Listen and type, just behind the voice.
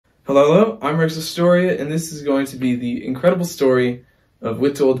Hello, I'm Rex Historia, and this is going to be the incredible story of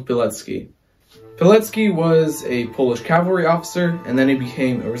Witold Pilecki. Pilecki was a Polish cavalry officer, and then he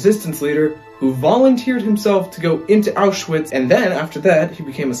became a resistance leader who volunteered himself to go into Auschwitz, and then after that he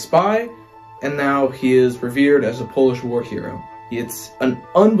became a spy, and now he is revered as a Polish war hero. It's an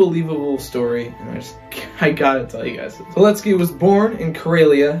unbelievable story, and I gotta tell you guys. Pilecki was born in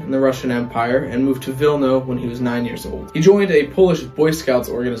Karelia in the Russian Empire and moved to Vilna when he was 9 years old. He joined a Polish Boy Scouts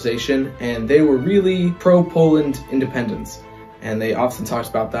organization, and they were really pro-Poland independence, and they often talked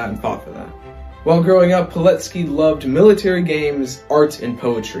about that and fought for that. While growing up, Pilecki loved military games, art, and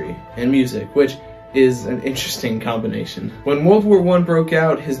poetry, and music, which is an interesting combination. When World War I broke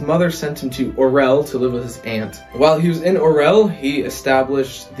out, his mother sent him to Orel to live with his aunt. While he was in Orel, he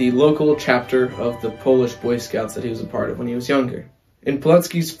established the local chapter of the Polish Boy Scouts that he was a part of when he was younger. In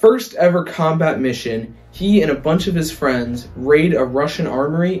Pilecki's first ever combat mission, he and a bunch of his friends raid a Russian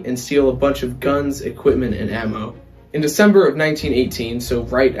armory and steal a bunch of guns, equipment, and ammo. In December of 1918, so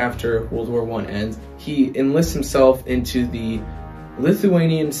right after World War I ends, he enlists himself into the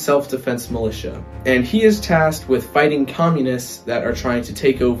Lithuanian self-defense militia, and he is tasked with fighting communists that are trying to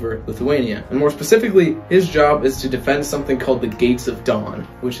take over Lithuania. And more specifically, his job is to defend something called the Gates of Dawn,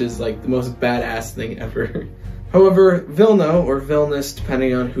 which is like the most badass thing ever. However, Vilna, or Vilnius,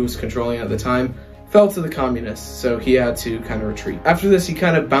 depending on who's controlling it at the time, fell to the communists, so he had to kind of retreat. After this, he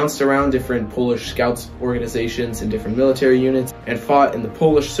kind of bounced around different Polish Scouts organizations and different military units, and fought in the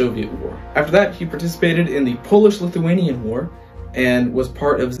Polish-Soviet War. After that, he participated in the Polish-Lithuanian War, and was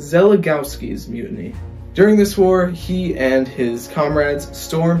part of Zeligowski's mutiny. During this war, he and his comrades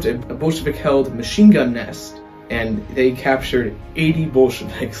stormed a Bolshevik-held machine gun nest, and they captured 80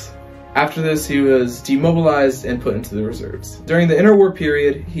 Bolsheviks. After this, he was demobilized and put into the reserves. During the interwar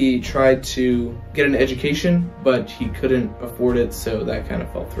period, he tried to get an education, but he couldn't afford it, so that kind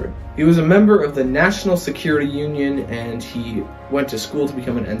of fell through. He was a member of the National Security Union, and he went to school to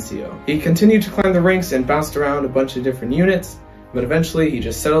become an NCO. He continued to climb the ranks and bounced around a bunch of different units, but eventually he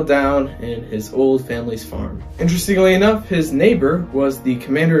just settled down in his old family's farm. Interestingly enough, his neighbor was the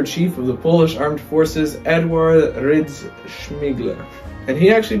commander-in-chief of the Polish Armed Forces, Edward Rydz-Śmigler, and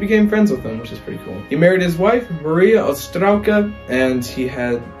he actually became friends with him, which is pretty cool. He married his wife, Maria Ostrowka, and he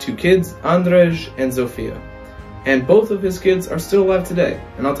had 2 kids, Andrzej and Zofia. And both of his kids are still alive today,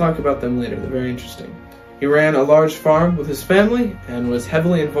 and I'll talk about them later. They're very interesting. He ran a large farm with his family and was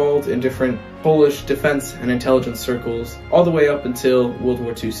heavily involved in different Polish defense and intelligence circles all the way up until World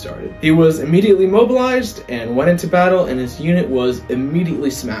War II started. He was immediately mobilized and went into battle, and his unit was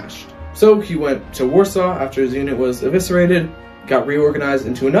immediately smashed. So he went to Warsaw after his unit was eviscerated, got reorganized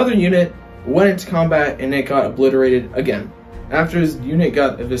into another unit, went into combat, and it got obliterated again. After his unit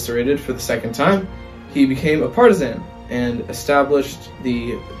got eviscerated for the second time, he became a partisan and established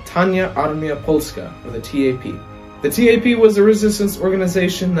the Tania Armia Polska, or the TAP. The TAP was a resistance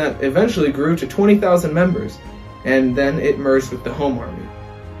organization that eventually grew to 20,000 members, and then it merged with the Home Army.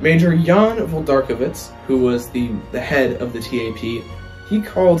 Major Jan Włodarkowicz, who was the head of the TAP, he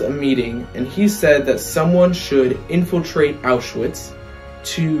called a meeting and he said that someone should infiltrate Auschwitz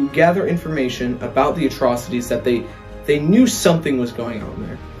to gather information about the atrocities, that they knew something was going on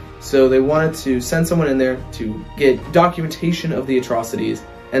there. So they wanted to send someone in there to get documentation of the atrocities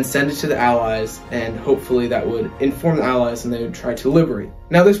and send it to the Allies, and hopefully that would inform the Allies and they would try to liberate.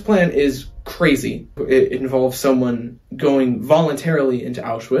 Now this plan is crazy. It involves someone going voluntarily into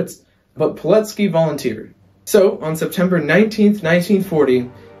Auschwitz, but Pilecki volunteered. So on September 19th,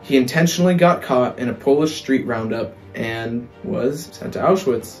 1940, he intentionally got caught in a Polish street roundup and was sent to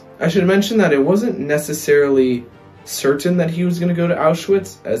Auschwitz. I should mention that it wasn't necessarily certain that he was going to go to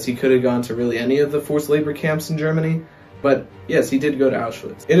Auschwitz, as he could have gone to really any of the forced labor camps in Germany, but yes, he did go to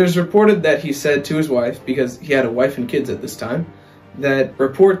Auschwitz. It is reported that he said to his wife, because he had a wife and kids at this time, that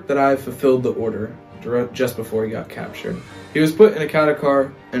report that I fulfilled the order just before he got captured. He was put in a cattle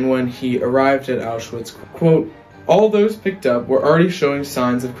car, and when he arrived at Auschwitz, quote, all those picked up were already showing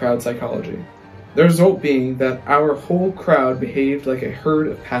signs of crowd psychology. The result being that our whole crowd behaved like a herd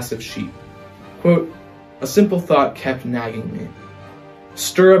of passive sheep. Quote, a simple thought kept nagging me.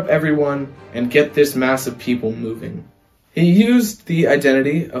 Stir up everyone and get this mass of people moving. He used the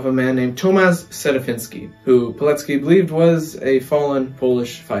identity of a man named Tomasz Sedefinski, who Pilecki believed was a fallen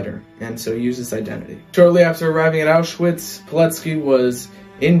Polish fighter, and so he used his identity. Shortly after arriving at Auschwitz, Pilecki was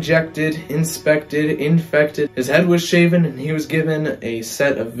injected, inspected, infected. His head was shaven, and he was given a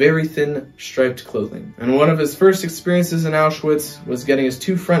set of very thin, striped clothing. And one of his first experiences in Auschwitz was getting his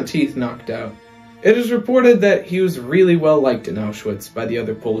 2 front teeth knocked out. It is reported that he was really well liked in Auschwitz by the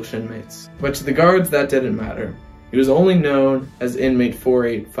other Polish inmates, but to the guards that didn't matter. He was only known as inmate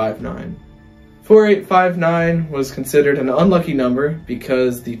 4859. 4859 was considered an unlucky number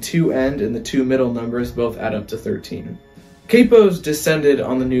because the 2 end and the 2 middle numbers both add up to 13. Capos descended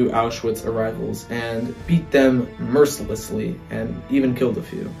on the new Auschwitz arrivals and beat them mercilessly and even killed a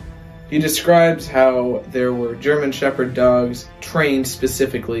few. He describes how there were German Shepherd dogs trained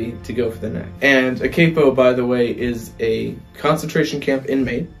specifically to go for the neck. And a capo, by the way, is a concentration camp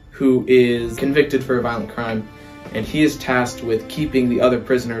inmate who is convicted for a violent crime, and he is tasked with keeping the other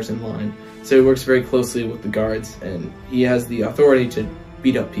prisoners in line. So he works very closely with the guards, and he has the authority to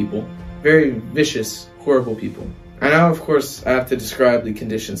beat up people. Very vicious, horrible people. And now, of course, I have to describe the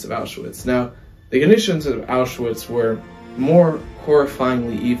conditions of Auschwitz. Now, the conditions of Auschwitz were more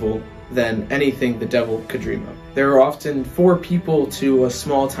horrifyingly evil than anything the devil could dream of. There were often 4 people to a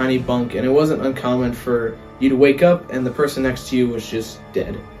small, tiny bunk, and it wasn't uncommon for you to wake up and the person next to you was just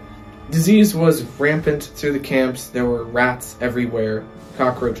dead. Disease was rampant through the camps. There were rats everywhere,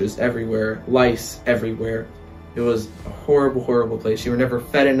 cockroaches everywhere, lice everywhere. It was a horrible, horrible place. You were never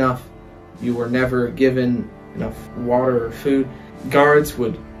fed enough. You were never given enough water or food. Guards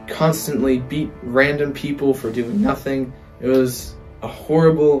would constantly beat random people for doing nothing. It was a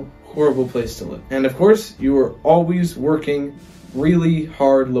horrible, horrible place to live. And of course, you were always working really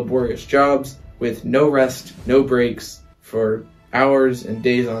hard, laborious jobs with no rest, no breaks for hours and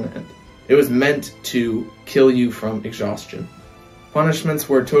days on end. It was meant to kill you from exhaustion. Punishments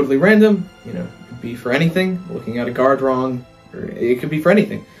were totally random. You know, it could be for anything, looking at a guard wrong, or it could be for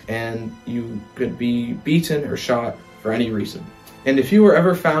anything. And you could be beaten or shot for any reason. And if you were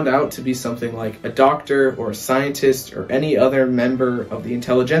ever found out to be something like a doctor or a scientist or any other member of the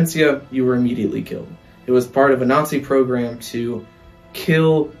intelligentsia, you were immediately killed. It was part of a Nazi program to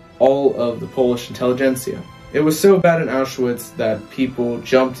kill all of the Polish intelligentsia. It was so bad in Auschwitz that people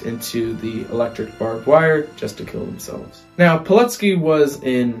jumped into the electric barbed wire just to kill themselves. Now, Pilecki was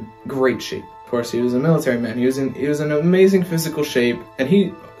in great shape. Of course, he was a military man. He was in amazing physical shape, and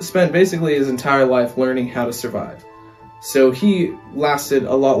he spent basically his entire life learning how to survive. So he lasted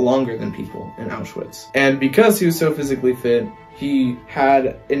a lot longer than people in Auschwitz. And because he was so physically fit, he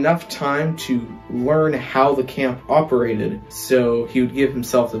had enough time to learn how the camp operated, so he would give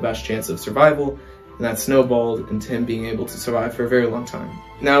himself the best chance of survival, and that snowballed into him being able to survive for a very long time.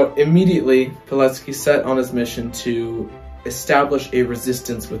 Now, immediately, Pilecki set on his mission to establish a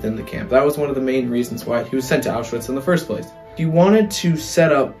resistance within the camp. That was one of the main reasons why he was sent to Auschwitz in the first place. He wanted to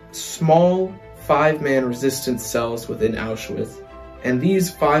set up small 5-man resistance cells within Auschwitz, and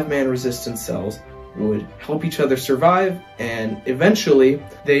these 5-man resistance cells would help each other survive, and eventually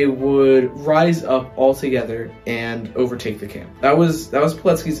they would rise up all together and overtake the camp. That was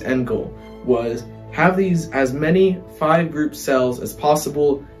Pilecki's end goal, was have these as many 5-group cells as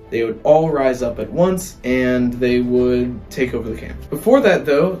possible. They would all rise up at once, and they would take over the camp. Before that,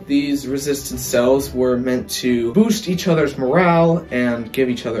 though, these resistance cells were meant to boost each other's morale and give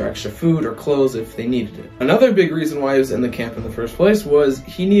each other extra food or clothes if they needed it. Another big reason why he was in the camp in the first place was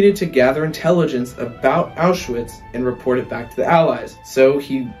he needed to gather intelligence about Auschwitz and report it back to the Allies. So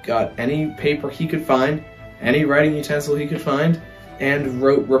he got any paper he could find, any writing utensil he could find, and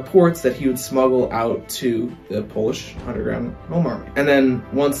wrote reports that he would smuggle out to the Polish underground home army. And then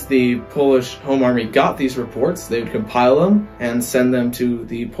once the Polish home army got these reports, they would compile them and send them to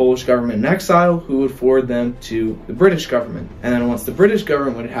the Polish government in exile, who would forward them to the British government. And then once the British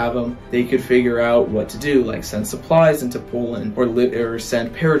government would have them, they could figure out what to do, like send supplies into Poland or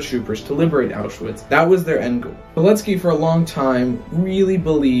send paratroopers to liberate Auschwitz. That was their end goal. Pilecki, for a long time, really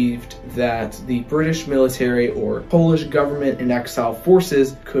believed that the British military or Polish government in exile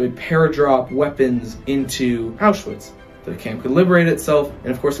forces could paradrop weapons into Auschwitz. The camp could liberate itself,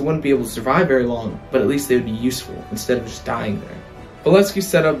 and of course it wouldn't be able to survive very long, but at least they would be useful instead of just dying there. Pilecki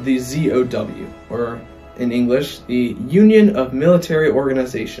set up the ZOW, or in English, the Union of Military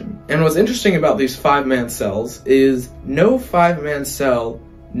Organization. And what's interesting about these 5-man cells is no 5-man cell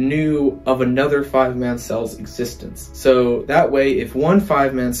knew of another 5-man cell's existence. So that way, if one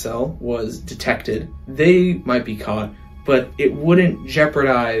 5-man cell was detected, they might be caught, but it wouldn't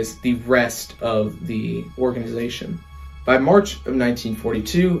jeopardize the rest of the organization. By March of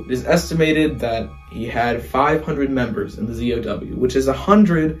 1942, it is estimated that he had 500 members in the ZOW, which is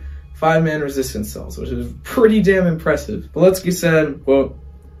 100 5-man resistance cells, which is pretty damn impressive. Pilecki said, quote,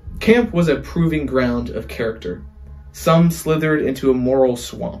 "Camp was a proving ground of character. Some slithered into a moral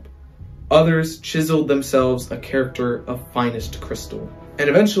swamp. Others chiseled themselves a character of finest crystal. And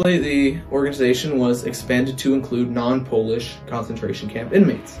eventually the organization was expanded to include non-Polish concentration camp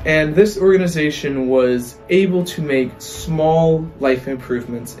inmates. And this organization was able to make small life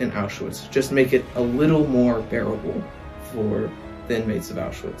improvements in Auschwitz, just make it a little more bearable for the inmates of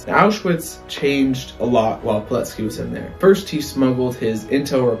Auschwitz. Now, Auschwitz changed a lot while Pilecki was in there. First, he smuggled his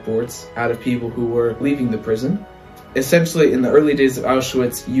intel reports out of people who were leaving the prison. Essentially, in the early days of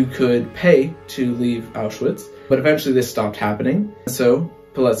Auschwitz, you could pay to leave Auschwitz, but eventually this stopped happening. So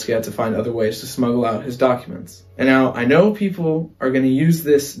Pilecki had to find other ways to smuggle out his documents. And now I know people are going to use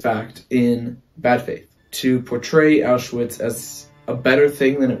this fact in bad faith to portray Auschwitz as a better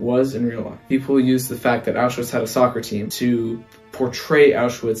thing than it was in real life. People use the fact that Auschwitz had a soccer team to portray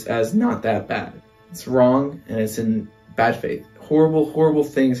Auschwitz as not that bad. It's wrong, and it's in bad faith. Horrible, horrible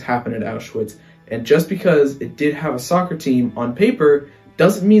things happen at Auschwitz. And just because it did have a soccer team on paper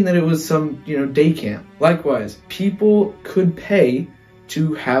doesn't mean that it was some, day camp. Likewise, people could pay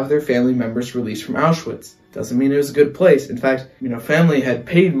to have their family members released from Auschwitz. Doesn't mean it was a good place. In fact, family had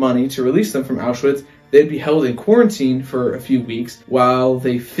paid money to release them from Auschwitz. They'd be held in quarantine for a few weeks while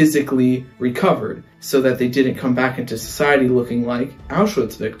they physically recovered so that they didn't come back into society looking like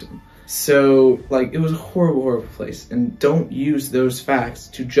Auschwitz victims. So, it was a horrible, horrible place, and don't use those facts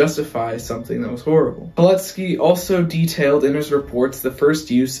to justify something that was horrible. Pilecki also detailed in his reports the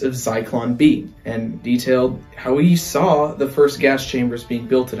first use of Zyklon B, and detailed how he saw the first gas chambers being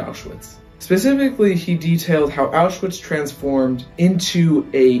built at Auschwitz. Specifically, he detailed how Auschwitz transformed into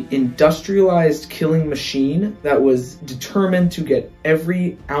an industrialized killing machine that was determined to get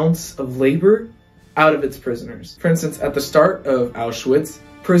every ounce of labor out of its prisoners. For instance, at the start of Auschwitz,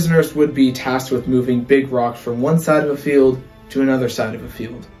 prisoners would be tasked with moving big rocks from one side of a field to another side of a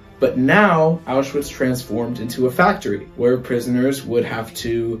field. But now, Auschwitz transformed into a factory where prisoners would have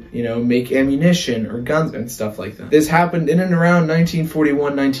to, make ammunition or guns and stuff like that. This happened in and around 1941,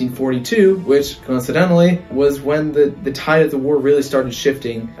 1942, which coincidentally was when the tide of the war really started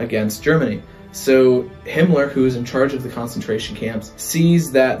shifting against Germany. So Himmler, who is in charge of the concentration camps,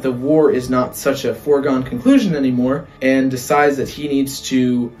 sees that the war is not such a foregone conclusion anymore and decides that he needs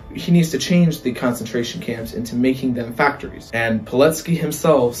to change the concentration camps into making them factories. And Pilecki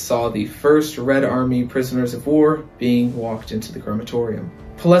himself saw the first Red Army prisoners of war being walked into the crematorium.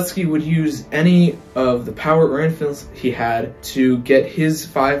 Pilecki would use any of the power or influence he had to get his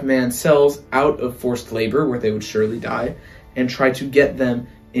 5-man cells out of forced labor, where they would surely die, and try to get them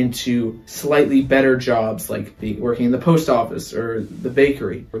into slightly better jobs, like working in the post office or the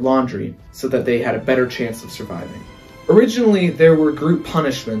bakery or laundry, so that they had a better chance of surviving. Originally, there were group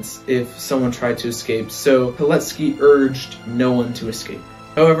punishments if someone tried to escape, so Pilecki urged no one to escape.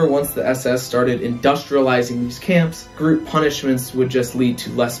 However, once the SS started industrializing these camps, group punishments would just lead to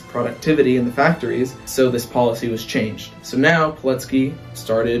less productivity in the factories, so this policy was changed. So now Pilecki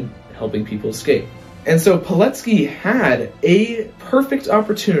started helping people escape. And so Pilecki had a perfect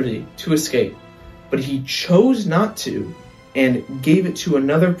opportunity to escape, but he chose not to and gave it to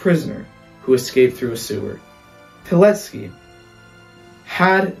another prisoner who escaped through a sewer. Pilecki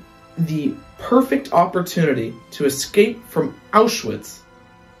had the perfect opportunity to escape from Auschwitz,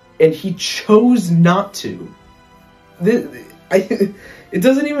 and he chose not to. It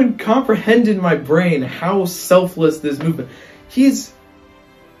doesn't even comprehend in my brain how selfless this movement. He's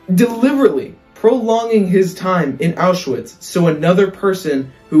deliberately prolonging his time in Auschwitz so another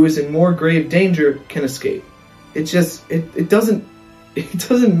person who is in more grave danger can escape. It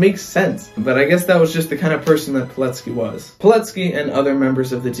doesn't make sense. But I guess that was just the kind of person that Pilecki was. Pilecki and other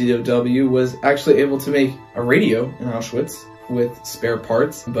members of the DOW was actually able to make a radio in Auschwitz with spare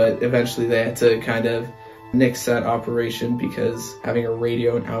parts, but eventually they had to kind of nix that operation because having a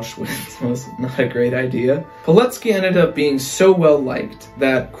radio in Auschwitz was not a great idea. Pilecki ended up being so well liked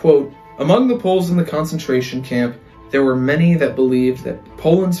that, quote, among the Poles in the concentration camp, there were many that believed that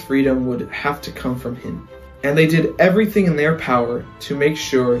Poland's freedom would have to come from him, and they did everything in their power to make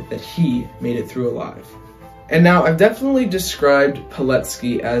sure that he made it through alive. And now, I've definitely described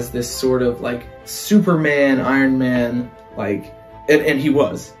Pilecki as this sort of Superman, Iron Man, and he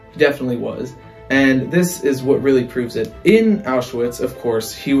was. He definitely was. And this is what really proves it. In Auschwitz, of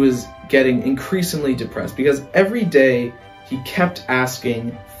course, he was getting increasingly depressed because every day he kept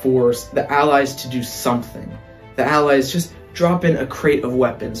asking for the Allies to do something. The Allies just drop in a crate of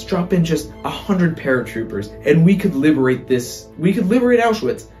weapons, drop in just 100 paratroopers, and we could liberate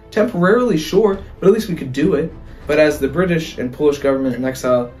Auschwitz. Temporarily, sure, but at least we could do it. But as the British and Polish government in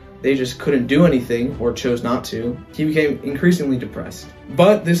exile, they just couldn't do anything, or chose not to, he became increasingly depressed.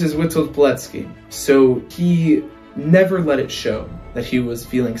 But this is Witold Pilecki, so he never let it show that he was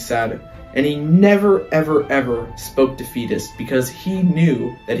feeling sad And he never, ever, ever spoke defeatist, because he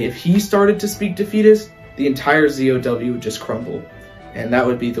knew that if he started to speak defeatist, the entire ZOW would just crumble, and that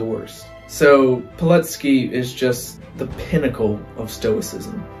would be the worst. So Pilecki is just the pinnacle of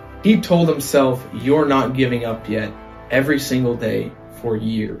stoicism. He told himself, "You're not giving up yet," every single day for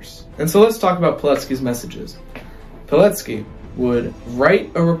years. And so let's talk about Pilecki's messages. Pilecki would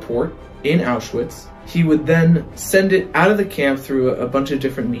write a report in Auschwitz. He would then send it out of the camp through a bunch of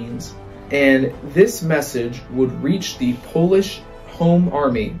different means. And this message would reach the Polish Home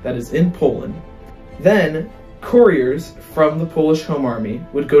Army that is in Poland. Then couriers from the Polish Home Army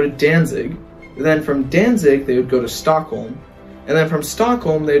would go to Danzig. Then from Danzig, they would go to Stockholm. And then from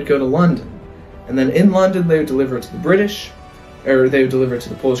Stockholm, they would go to London. And then in London, they would deliver it to the British, or they would deliver it to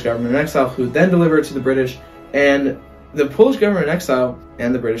the Polish government in exile, who would then deliver it to the British. And the Polish government in exile,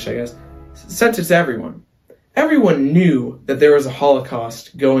 and the British, I guess, sent it to everyone. Everyone knew that there was a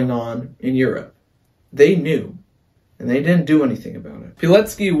Holocaust going on in Europe. They knew, and they didn't do anything about it.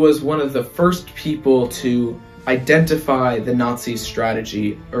 Pilecki was one of the first people to identify the Nazi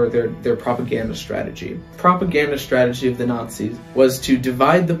strategy, or their propaganda strategy. The propaganda strategy of the Nazis was to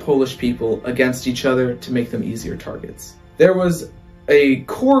divide the Polish people against each other to make them easier targets. There was a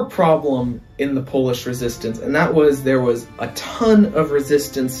core problem in the Polish resistance, and that was there was a ton of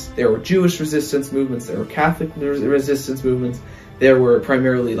resistance. There were Jewish resistance movements, there were Catholic resistance movements, there were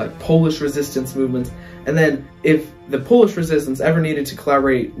primarily like Polish resistance movements, and then if the Polish resistance ever needed to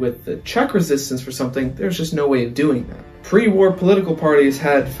collaborate with the Czech resistance for something, there's just no way of doing that. Pre-war political parties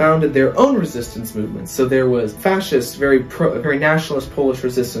had founded their own resistance movements, so there was fascist, very nationalist Polish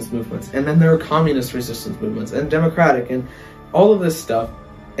resistance movements, and then there were communist resistance movements, and democratic, and all of this stuff,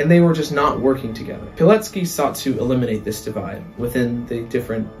 and they were just not working together. Pilecki sought to eliminate this divide within the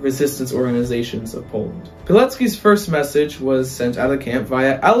different resistance organizations of Poland. Pilecki's first message was sent out of the camp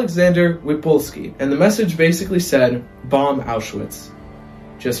via Alexander Witold, and the message basically said, "Bomb Auschwitz.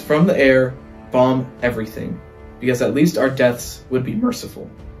 Just from the air, bomb everything, because at least our deaths would be merciful."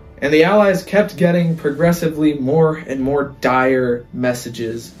 And the Allies kept getting progressively more and more dire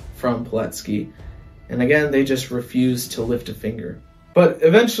messages from Pilecki. And again, they just refused to lift a finger. But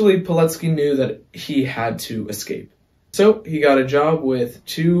eventually, Pilecki knew that he had to escape. So he got a job with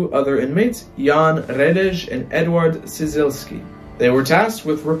two other inmates, Jan Redej and Edward Sizelski. They were tasked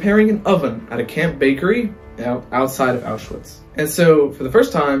with repairing an oven at a camp bakery outside of Auschwitz. And so, for the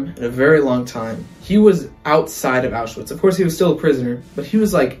first time in a very long time, he was outside of Auschwitz. Of course, he was still a prisoner, but he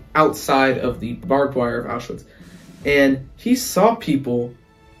was like outside of the barbed wire of Auschwitz. And he saw people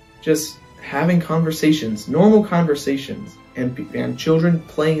just having conversations, normal conversations, and children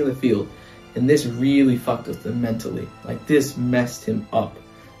playing in the field. And this really fucked with him mentally. Like, this messed him up.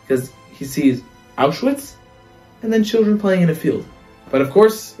 Because he sees Auschwitz, and then children playing in a field. But of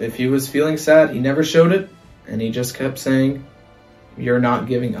course, if he was feeling sad, he never showed it, and he just kept saying, "You're not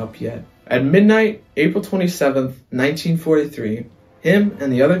giving up yet." At midnight, April 27th, 1943, him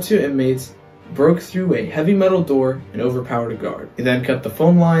and the other two inmates broke through a heavy metal door and overpowered a guard. He then cut the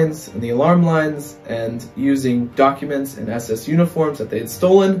phone lines and the alarm lines, and using documents and SS uniforms that they had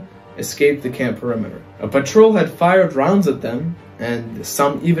stolen, escaped the camp perimeter. A patrol had fired rounds at them, and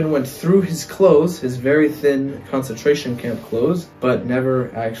some even went through his clothes, his very thin concentration camp clothes, but never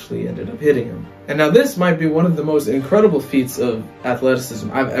actually ended up hitting him. And now this might be one of the most incredible feats of athleticism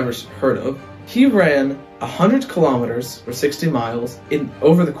I've ever heard of. He ran 100 kilometers, or 60 miles,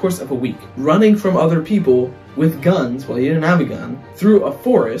 over the course of a week, running from other people with guns, well, he didn't have a gun, through a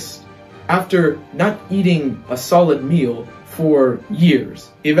forest after not eating a solid meal for years.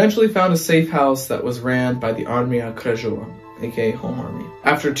 He eventually found a safe house that was ran by the Armia Krajowa, aka Home Army.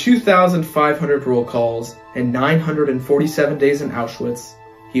 After 2,500 roll calls and 947 days in Auschwitz,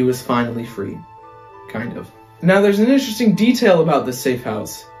 he was finally free. Kind of. Now there's an interesting detail about this safe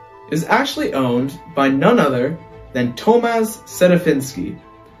house. It is actually owned by none other than Tomasz Sedefinski.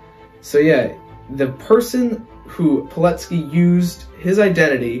 So yeah, the person who Pilecki used his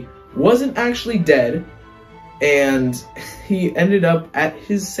identity wasn't actually dead, and he ended up at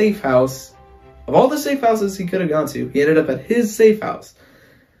his safe house. Of all the safe houses he could have gone to, he ended up at his safe house.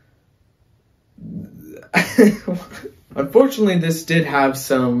 Unfortunately, this did have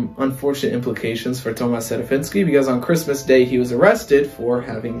some unfortunate implications for Tomasz Sedefinski, because on Christmas Day he was arrested for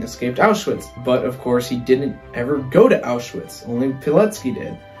having escaped Auschwitz. But of course he didn't ever go to Auschwitz, only Pilecki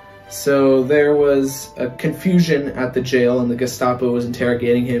did. So there was a confusion at the jail, and the Gestapo was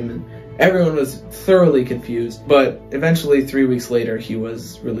interrogating him, and everyone was thoroughly confused. But eventually, 3 weeks later, he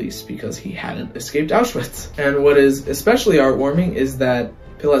was released because he hadn't escaped Auschwitz. And what is especially heartwarming is that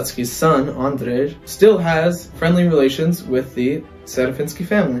Pilecki's son, Andrzej, still has friendly relations with the SgtPancake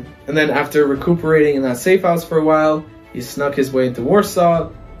family. And then after recuperating in that safe house for a while, he snuck his way into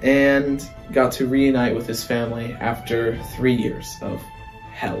Warsaw and got to reunite with his family after 3 years of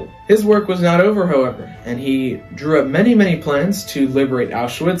hell. His work was not over, however, and he drew up many plans to liberate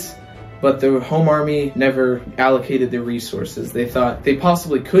Auschwitz, but the Home Army never allocated their resources. They thought they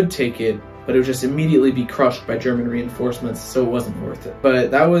possibly could take it, but it would just immediately be crushed by German reinforcements, so it wasn't worth it.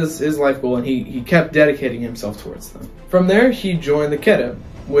 But that was his life goal, and he kept dedicating himself towards them. From there, he joined the Kette,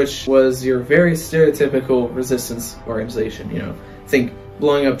 which was your very stereotypical resistance organization. You know, think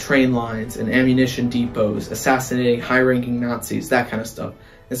blowing up train lines and ammunition depots, assassinating high-ranking Nazis, that kind of stuff.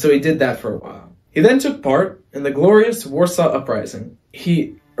 And so he did that for a while. He then took part in the glorious Warsaw Uprising.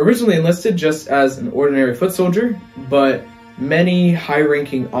 He originally enlisted just as an ordinary foot soldier, but many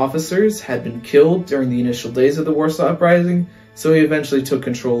high-ranking officers had been killed during the initial days of the Warsaw Uprising, so he eventually took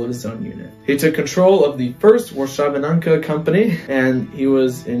control of his own unit. He took control of the 1st Warszawianka Company, and he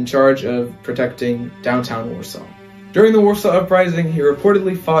was in charge of protecting downtown Warsaw. During the Warsaw Uprising, he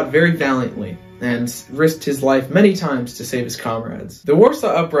reportedly fought very valiantly and risked his life many times to save his comrades. The Warsaw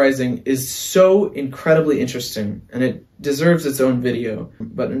Uprising is so incredibly interesting, and it deserves its own video.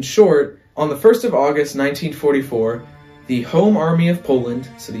 But in short, on the 1st of August 1944, the Home Army of Poland,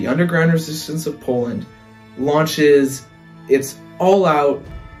 so the underground resistance of Poland, launches its all-out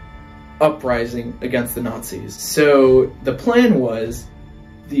uprising against the Nazis. So the plan was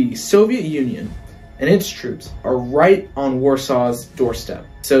the Soviet Union and its troops are right on Warsaw's doorstep.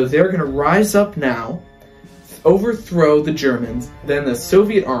 So they're going to rise up now, overthrow the Germans, then the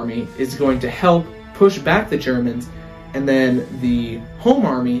Soviet army is going to help push back the Germans, and then the Home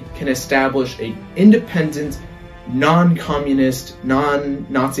Army can establish an independent, non-communist,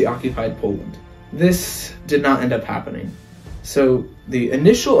 non-Nazi occupied Poland. This did not end up happening. So the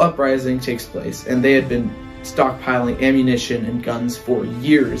initial uprising takes place, and they had been stockpiling ammunition and guns for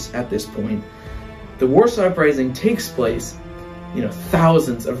years at this point. The Warsaw Uprising takes place, you know,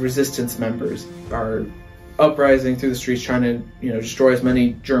 thousands of resistance members are uprising through the streets trying to, you know, destroy as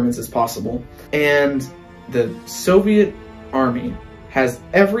many Germans as possible. And the Soviet army has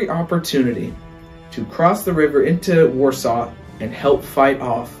every opportunity to cross the river into Warsaw and help fight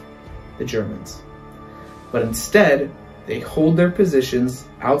off the Germans. But instead, they hold their positions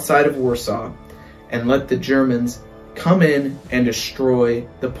outside of Warsaw and let the Germans come in and destroy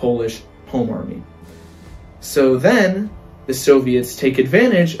the Polish Home Army. So then, the Soviets take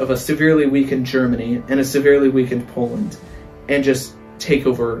advantage of a severely weakened Germany and a severely weakened Poland and just take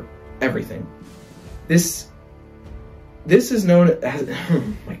over everything. This is known as, oh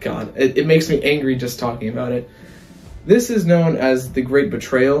my god, it makes me angry just talking about it. This is known as the Great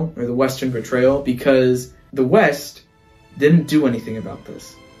Betrayal, or the Western Betrayal, because the West didn't do anything about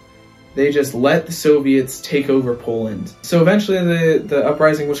this. They just let the Soviets take over Poland. So eventually the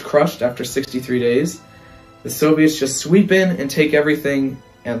uprising was crushed after 63 days. The Soviets just sweep in and take everything,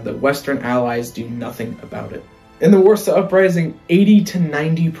 and the Western Allies do nothing about it. In the Warsaw Uprising, 80 to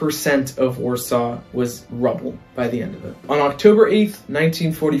 90% of Warsaw was rubble by the end of it. On October 8th,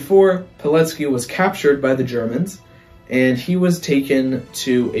 1944, Pilecki was captured by the Germans, and he was taken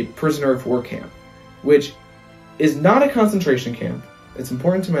to a prisoner of war camp, which is not a concentration camp. It's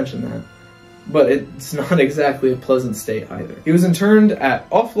important to mention that, but it's not exactly a pleasant state either. He was interned at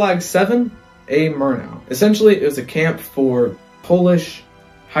Ourang 7, a Murnau. Essentially, it was a camp for Polish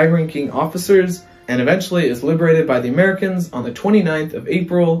high-ranking officers, and eventually is liberated by the Americans on the 29th of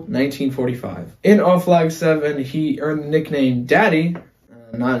April, 1945. In Ourang 7, he earned the nickname Daddy,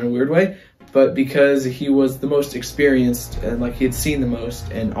 not in a weird way, but because he was the most experienced and like he had seen the most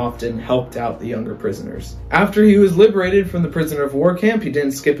and often helped out the younger prisoners. After he was liberated from the prisoner of war camp, he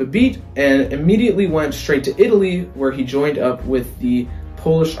didn't skip a beat and immediately went straight to Italy, where he joined up with the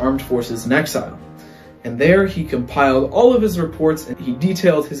Polish armed forces in exile. And there he compiled all of his reports, and he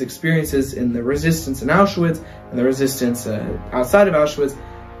detailed his experiences in the resistance in Auschwitz and the resistance outside of Auschwitz,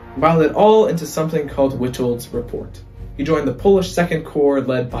 compiled it all into something called Witold's Report. He joined the Polish Second Corps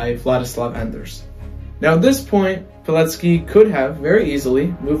led by Władysław Anders. Now at this point, Pilecki could have very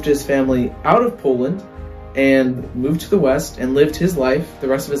easily moved his family out of Poland and moved to the West and lived his life, the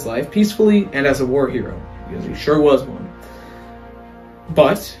rest of his life, peacefully and as a war hero, because he sure was one.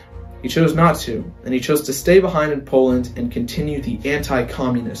 But he chose not to, and he chose to stay behind in Poland and continue the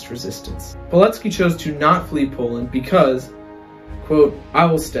anti-communist resistance. Pilecki chose to not flee Poland because, quote, "I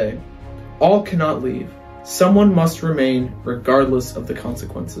will stay. All cannot leave. someone must remain regardless of the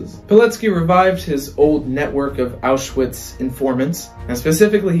consequences. Pilecki revived his old network of Auschwitz informants, and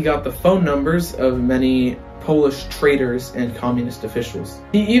specifically he got the phone numbers of many Polish traitors and communist officials.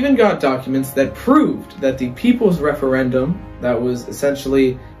 He even got documents that proved that the people's referendum, that was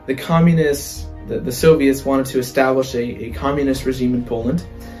essentially the communists, the Soviets wanted to establish a communist regime in Poland.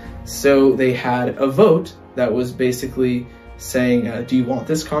 So they had a vote that was basically saying, do you want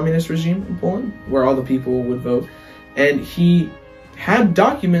this communist regime in Poland? Where all the people would vote. And he had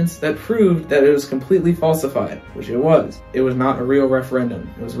documents that proved that it was completely falsified, which it was. It was not a real referendum.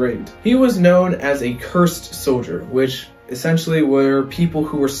 It was rigged. He was known as a cursed soldier, which essentially were people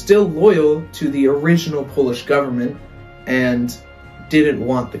who were still loyal to the original Polish government and didn't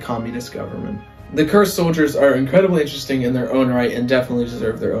want the communist government. The cursed soldiers are incredibly interesting in their own right and definitely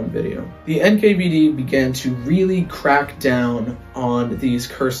deserve their own video. The NKVD began to really crack down on these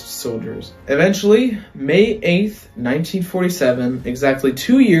cursed soldiers. Eventually, May 8th, 1947, exactly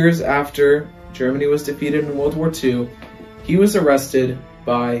 2 years after Germany was defeated in World War II, he was arrested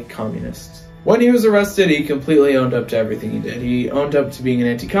by communists. When he was arrested, he completely owned up to everything he did. He owned up to being an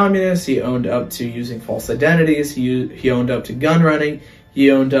anti-communist, he owned up to using false identities, he owned up to gun running,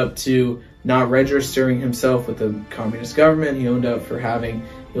 he owned up to not registering himself with the communist government. He owned up for having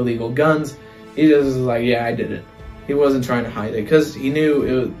illegal guns. He just was like, yeah, I did it. He wasn't trying to hide it because he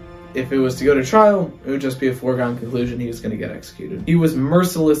knew if it was to go to trial, it would just be a foregone conclusion he was going to get executed. He was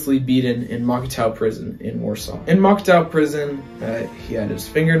mercilessly beaten in Mokotow prison in Warsaw. In Mokotow prison, he had his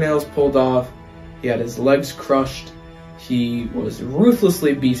fingernails pulled off. He had his legs crushed. He was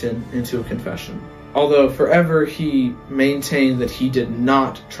ruthlessly beaten into a confession. Although forever he maintained that he did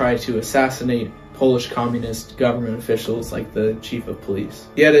not try to assassinate Polish communist government officials like the chief of police.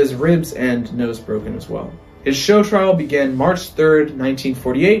 He had his ribs and nose broken as well. His show trial began March 3rd,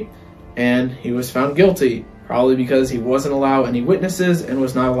 1948, and he was found guilty, probably because he wasn't allowed any witnesses and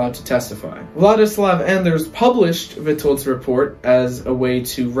was not allowed to testify. Władysław Anders published Witold's report as a way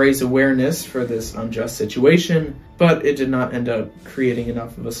to raise awareness for this unjust situation, but it did not end up creating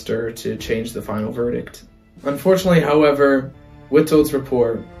enough of a stir to change the final verdict. Unfortunately, however, Witold's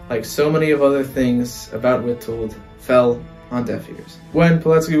report, like so many of other things about Witold, fell on deaf ears. When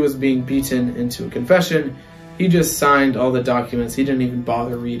Pilecki was being beaten into a confession, he just signed all the documents. He didn't even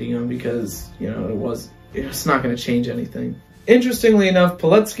bother reading them because, it's not going to change anything. Interestingly enough,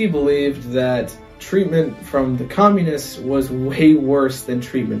 Pilecki believed that treatment from the communists was way worse than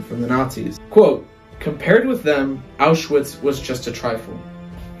treatment from the Nazis. Quote, compared with them, Auschwitz was just a trifle.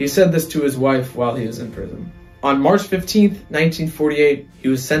 He said this to his wife while he was in prison. On March 15th, 1948, he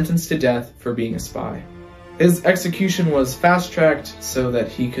was sentenced to death for being a spy. His execution was fast-tracked so that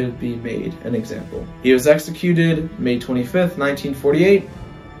he could be made an example. He was executed May 25th, 1948,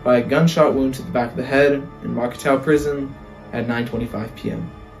 by a gunshot wound to the back of the head in Mokotow prison at 9:25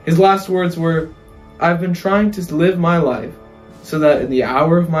 p.m. His last words were, "I've been trying to live my life so that in the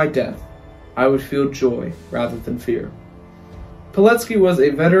hour of my death, I would feel joy rather than fear." Pilecki was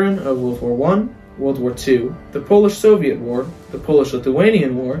a veteran of World War I, World War II, the Polish-Soviet War, the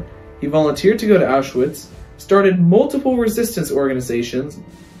Polish-Lithuanian War. He volunteered to go to Auschwitz, started multiple resistance organizations.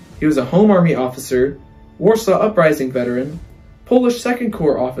 He was a Home Army officer, Warsaw Uprising veteran, Polish Second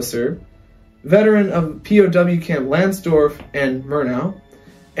Corps officer, veteran of POW Camp Lansdorf and Murnau,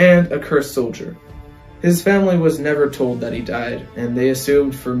 and a cursed soldier. His family was never told that he died, and they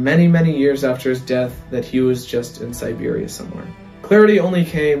assumed for many, many years after his death that he was just in Siberia somewhere. Clarity only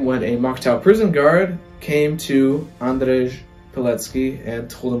came when a Mokotow prison guard came to Andrzej Pilecki and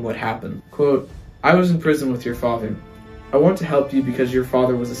told him what happened. Quote, "I was in prison with your father. I want to help you because your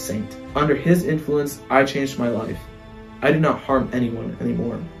father was a saint. Under his influence, I changed my life. I do not harm anyone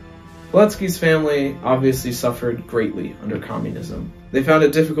anymore." Pilecki's family obviously suffered greatly under communism. They found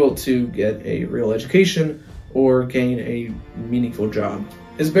it difficult to get a real education or gain a meaningful job.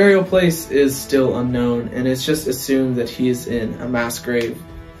 His burial place is still unknown, and it's just assumed that he is in a mass grave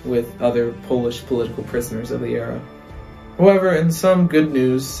with other Polish political prisoners of the era. However, in some good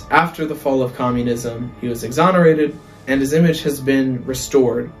news, after the fall of communism, he was exonerated, and his image has been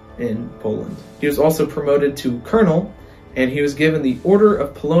restored in Poland. He was also promoted to colonel, and he was given the Order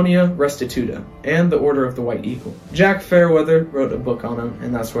of Polonia Restituta and the Order of the White Eagle. Jack Fairweather wrote a book on him,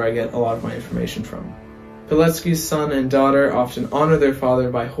 and that's where I get a lot of my information from. Pilecki's son and daughter often honor their father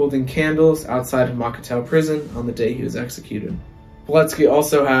by holding candles outside of Mokotow prison on the day he was executed. Pilecki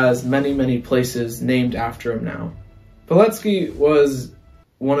also has many, many places named after him now. Pilecki was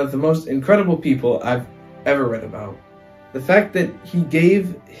one of the most incredible people I've ever read about. The fact that he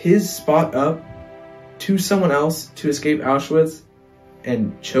gave his spot up to someone else to escape Auschwitz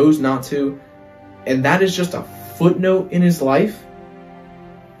and chose not to and that is just a footnote in his life,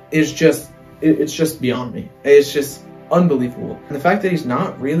 is just, it's just beyond me. It's just unbelievable. And the fact that he's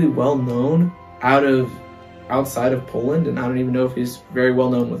not really well known outside of Poland, and I don't even know if he's very well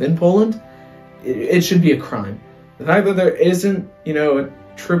known within Poland, it should be a crime. The fact that there isn't, you know, a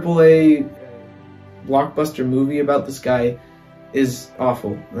AAA blockbuster movie about this guy is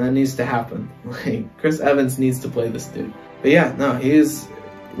awful, and that needs to happen. Like, Chris Evans needs to play this dude. But yeah, no, he is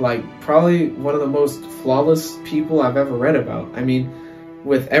like probably one of the most flawless people I've ever read about. I mean,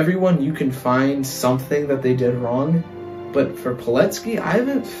 with everyone you can find something that they did wrong, but for Pilecki, I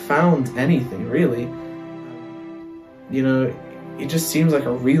haven't found anything really. You know, he just seems like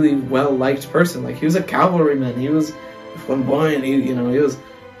a really well-liked person. Like, he was a cavalryman, he was flamboyant,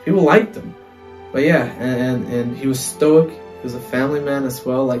 people liked him. But yeah, and he was stoic, he was a family man as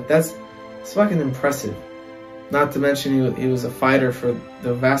well. Like, it's fucking impressive. Not to mention he was a fighter for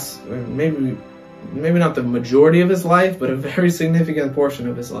the vast, maybe not the majority of his life, but a very significant portion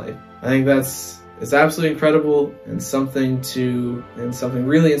of his life. I think it's absolutely incredible, and something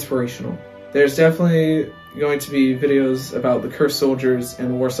really inspirational. There's definitely going to be videos about the Cursed Soldiers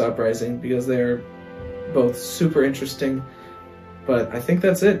and Warsaw Uprising, because they're both super interesting. But I think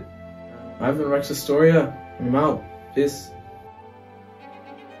that's it. I've been Rex Historia, and I'm out. Peace.